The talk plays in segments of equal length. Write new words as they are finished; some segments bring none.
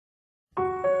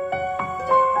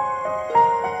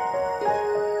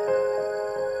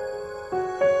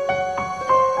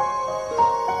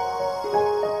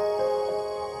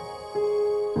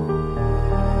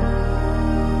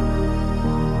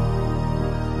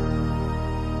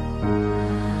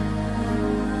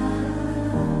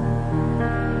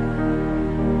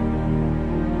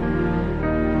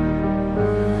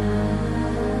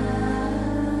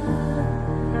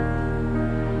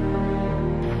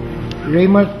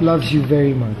Raymart loves you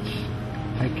very much.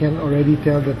 I can already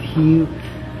tell that he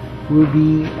will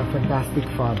be a fantastic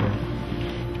father.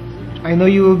 I know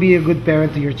you will be a good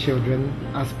parent to your children,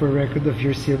 as per record of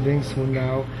your siblings who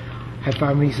now have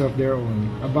families of their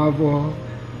own. Above all,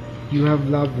 you have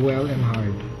loved well and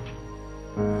hard.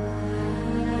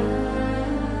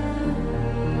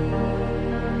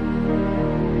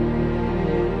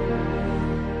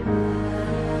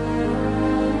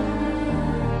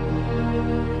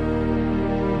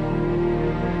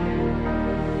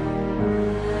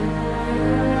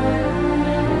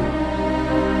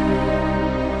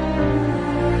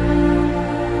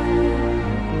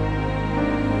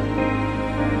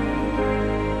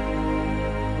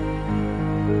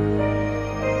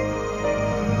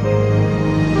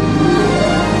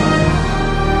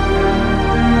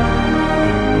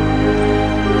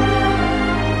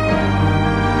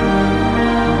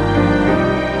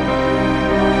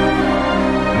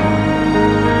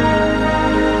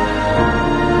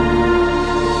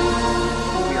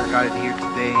 Here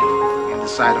today in the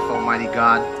sight of Almighty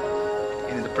God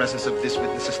and in the presence of these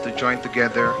witnesses to join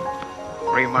together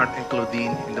Raymart and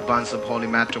Claudine in the bonds of holy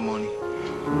matrimony.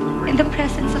 In the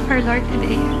presence of our Lord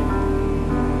today,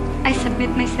 I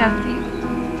submit myself to you.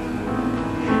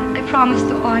 I promise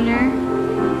to honor,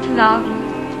 to love,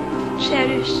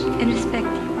 cherish, and respect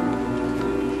you.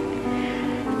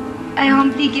 I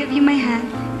humbly give you my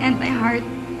hand and my heart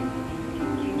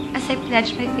as I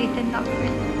pledge my faith and love for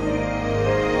you.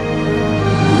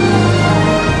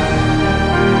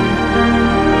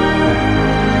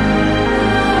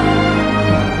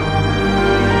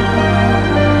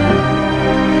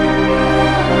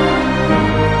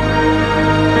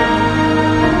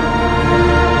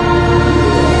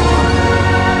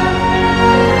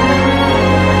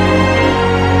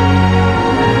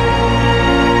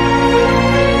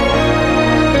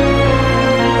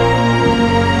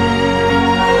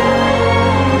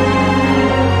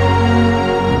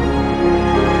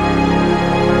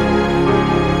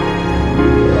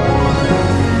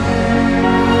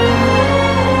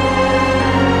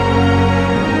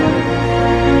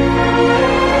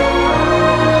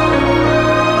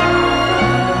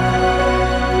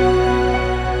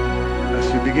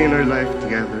 Begin our life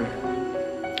together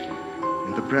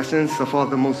in the presence of all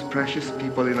the most precious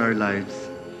people in our lives.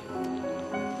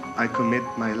 I commit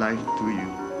my life to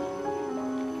you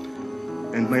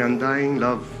and my undying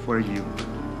love for you.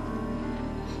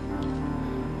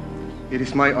 It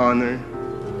is my honor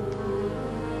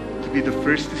to be the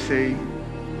first to say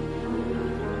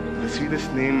the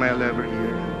sweetest name I'll ever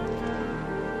hear,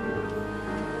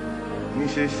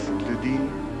 Mrs.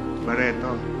 Claudine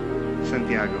Barretto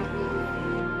Santiago.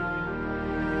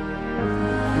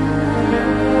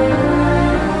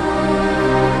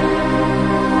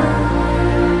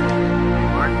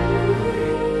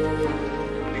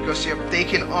 Because you have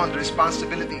taken on the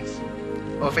responsibilities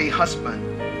of a husband,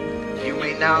 you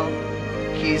may now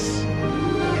kiss